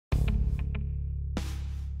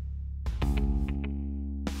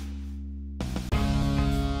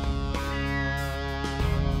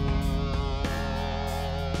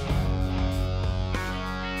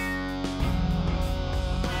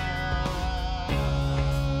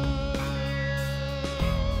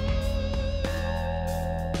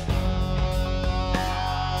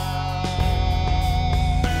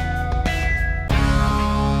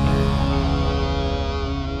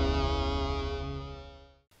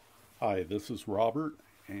Hi, this is Robert,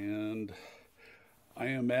 and I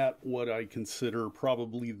am at what I consider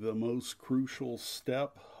probably the most crucial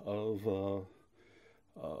step of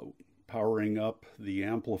powering up the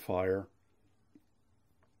amplifier.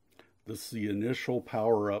 This is the initial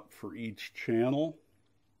power up for each channel,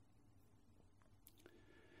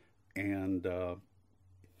 and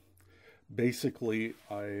basically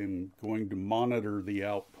I'm going to monitor the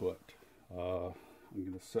output. I'm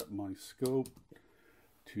going to set my scope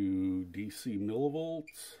to DC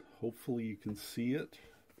millivolts. Hopefully you can see it.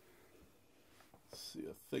 Let's see,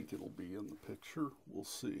 I think it'll be in the picture. We'll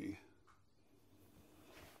see.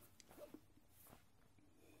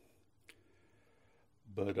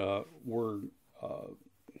 But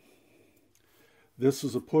this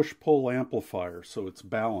is a push-pull amplifier, so it's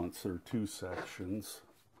balanced. There are two sections,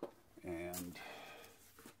 and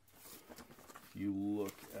if you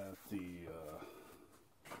look at the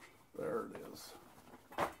there it is,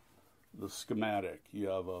 the schematic. You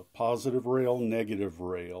have a positive rail, negative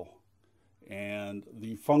rail, and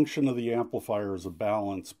the function of the amplifier is a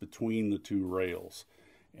balance between the two rails,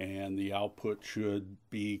 and the output should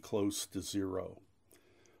be close to zero.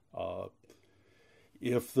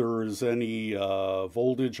 If there is any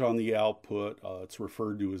voltage on the output, it's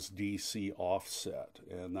referred to as DC offset,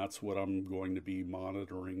 and that's what I'm going to be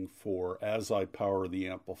monitoring for as I power the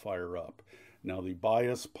amplifier up. Now, the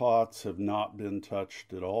bias pots have not been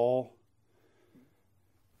touched at all,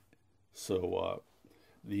 so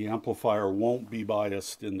the amplifier won't be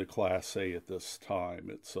biased into Class A at this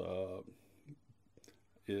time.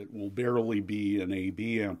 It will barely be an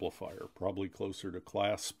AB amplifier, probably closer to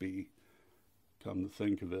Class B, come to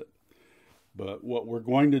think of it. But what we're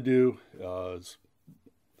going to do is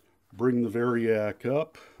bring the variac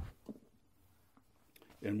up,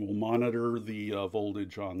 and we'll monitor the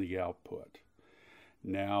voltage on the output.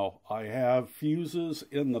 Now, I have fuses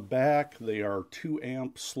in the back. They are 2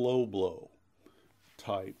 amp slow blow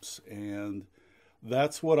types, and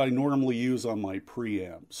that's what I normally use on my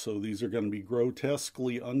preamps. So these are going to be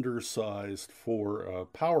grotesquely undersized for a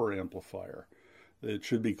power amplifier. It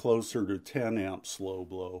should be closer to 10 amp slow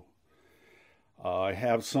blow. I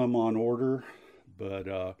have some on order,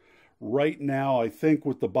 but right now I think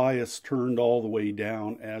with the bias turned all the way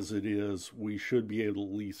down as it is, we should be able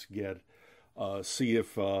to at least see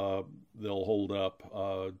if they'll hold up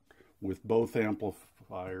with both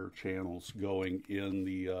amplifier channels going in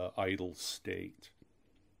the idle state.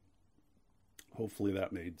 Hopefully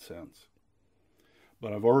that made sense.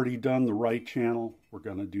 But I've already done the right channel. We're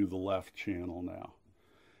going to do the left channel now.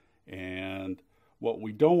 And what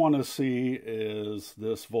we don't want to see is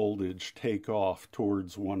this voltage take off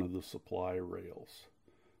towards one of the supply rails.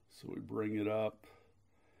 So we bring it up,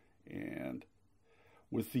 and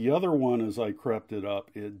with the other one, as I crept it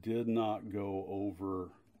up, it did not go over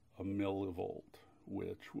a millivolt,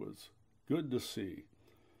 which was good to see.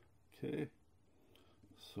 Okay,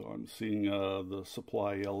 so I'm seeing the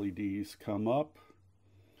supply LEDs come up.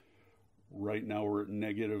 Right now we're at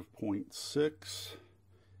negative 0.6,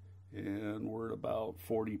 and we're at about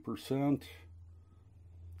 40%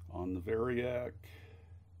 on the variac.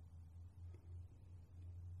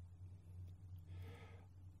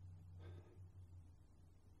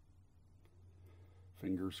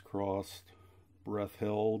 Fingers crossed, breath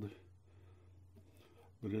held.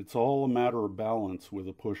 But it's all a matter of balance with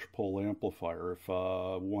a push-pull amplifier. If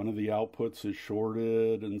one of the outputs is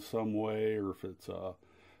shorted in some way, or if it's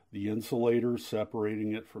the insulator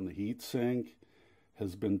separating it from the heatsink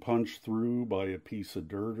has been punched through by a piece of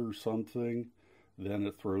dirt or something, then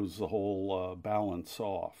it throws the whole balance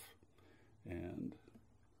off. And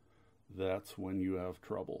that's when you have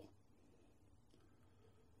trouble.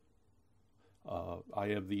 I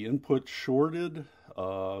have the input shorted.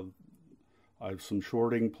 I have some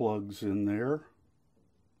shorting plugs in there.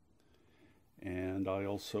 And I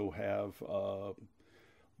also have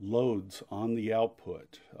loads on the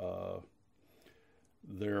output.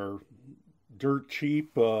 They're dirt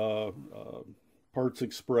cheap. Parts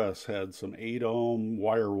Express had some 8 ohm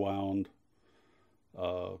wire wound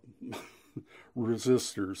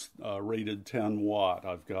resistors rated 10 watt.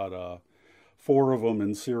 I've got 4 of them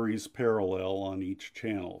in series parallel on each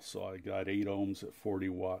channel. So I got 8 ohms at 40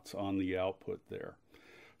 watts on the output there.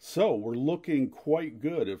 So we're looking quite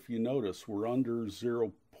good. If you notice, we're under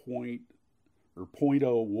 0.01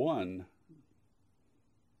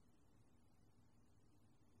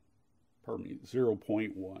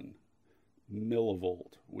 0.1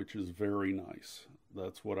 millivolt, which is very nice.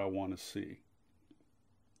 That's what I want to see.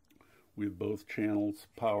 We have both channels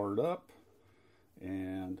powered up,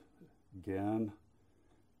 and again,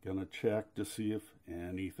 gonna check to see if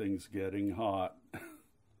anything's getting hot.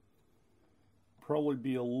 probably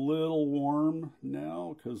be a little warm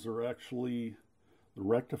now because the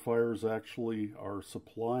rectifiers actually are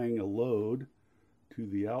supplying a load to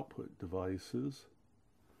the output devices.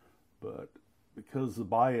 But because the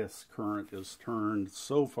bias current is turned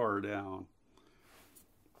so far down,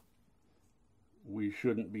 we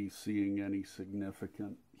shouldn't be seeing any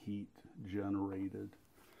significant heat generated.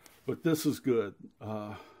 But this is good.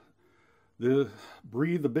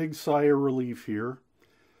 Breathe a big sigh of relief here.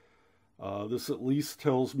 This at least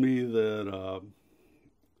tells me that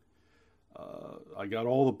I got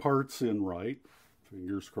all the parts in right.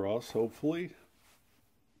 Fingers crossed, hopefully.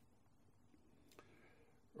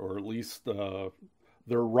 Or at least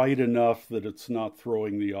they're right enough that it's not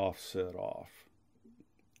throwing the offset off.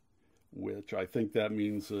 Which I think that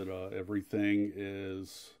means that everything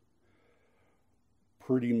is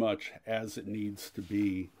pretty much as it needs to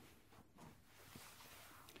be.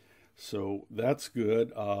 So that's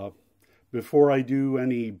good. Before I do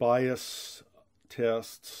any bias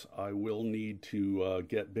tests, I will need to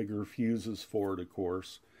get bigger fuses for it, of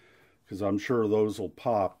course, because I'm sure those will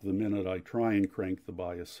pop the minute I try and crank the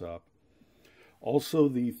bias up. Also,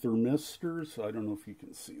 the thermistors, I don't know if you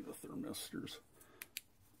can see the thermistors,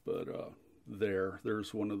 but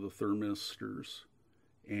there's one of the thermistors.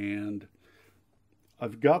 And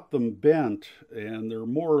I've got them bent, and they're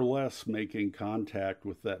more or less making contact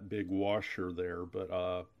with that big washer there, but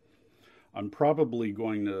I'm probably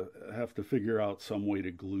going to have to figure out some way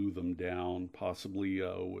to glue them down, possibly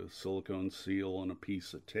with silicone seal and a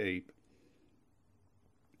piece of tape.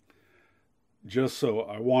 Just so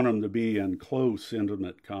I want them to be in close,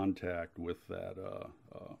 intimate contact with that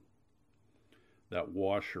that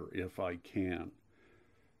washer if I can,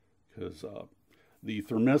 because the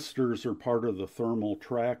thermistors are part of the thermal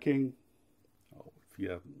tracking. Oh, if you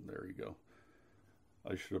have, there you go.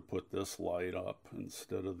 I should have put this light up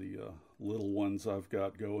instead of the little ones I've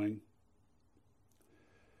got going.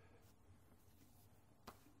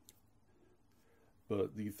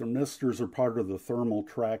 But the thermistors are part of the thermal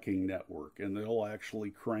tracking network, and they'll actually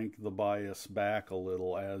crank the bias back a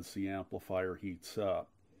little as the amplifier heats up.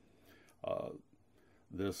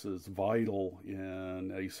 This is vital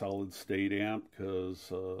in a solid-state amp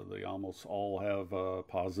because they almost all have a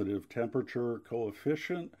positive temperature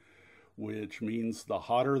coefficient, which means the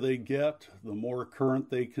hotter they get, the more current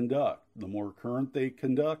they conduct. The more current they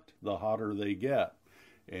conduct, the hotter they get.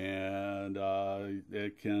 And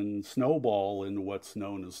it can snowball into what's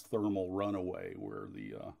known as thermal runaway, where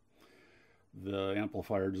the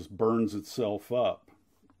amplifier just burns itself up.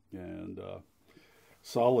 And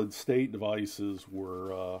solid-state devices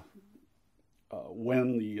were,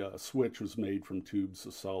 when the switch was made from tubes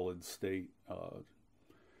to solid-state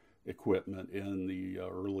equipment in the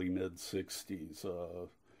early mid-60s,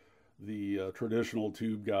 the traditional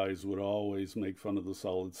tube guys would always make fun of the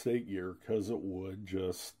solid-state gear because it would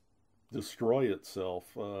just destroy itself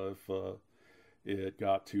if it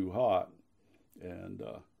got too hot. And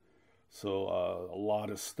so a lot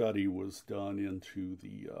of study was done into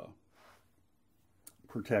the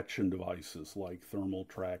protection devices like thermal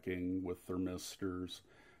tracking with thermistors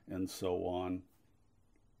and so on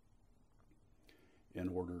in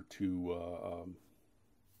order to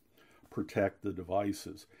protect the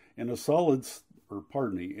devices. In a in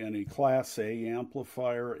a Class A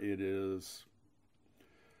amplifier, it is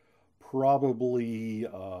probably,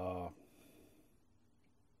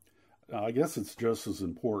 I guess it's just as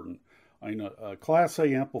important. I know a Class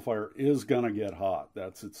A amplifier is going to get hot.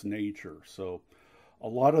 That's its nature. So a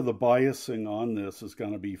lot of the biasing on this is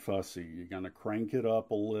going to be fussy. You're going to crank it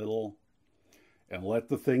up a little and let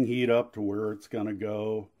the thing heat up to where it's going to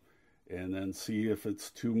go, and then see if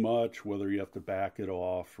it's too much, whether you have to back it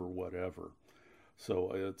off or whatever.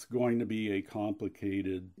 So it's going to be a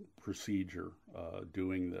complicated procedure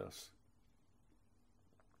doing this.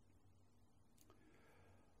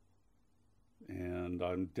 And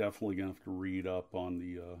I'm definitely going to have to read up on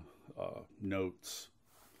the notes,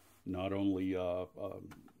 not only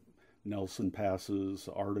Nelson Pass's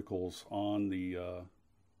articles on the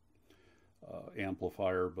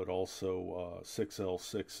amplifier, but also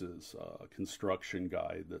 6L6's construction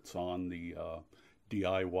guide that's on the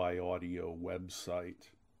DIY Audio website.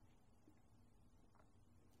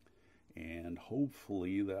 And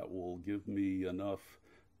hopefully that will give me enough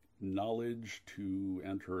knowledge to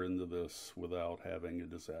enter into this without having a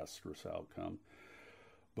disastrous outcome.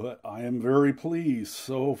 But I am very pleased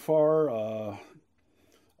so far.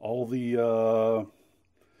 All the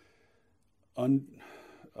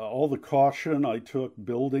caution I took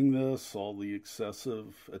building this, all the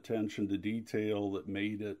excessive attention to detail that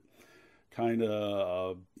made it kind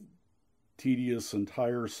of tedious and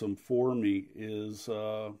tiresome for me is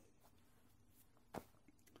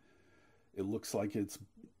it looks like it's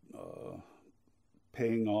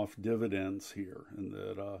paying off dividends here, and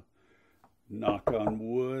that knock on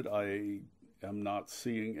wood, I am not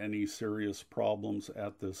seeing any serious problems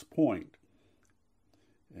at this point.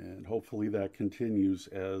 And hopefully that continues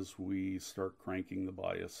as we start cranking the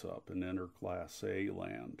bias up and enter Class A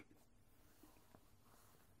land.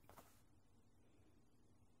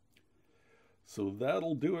 So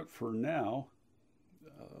that'll do it for now.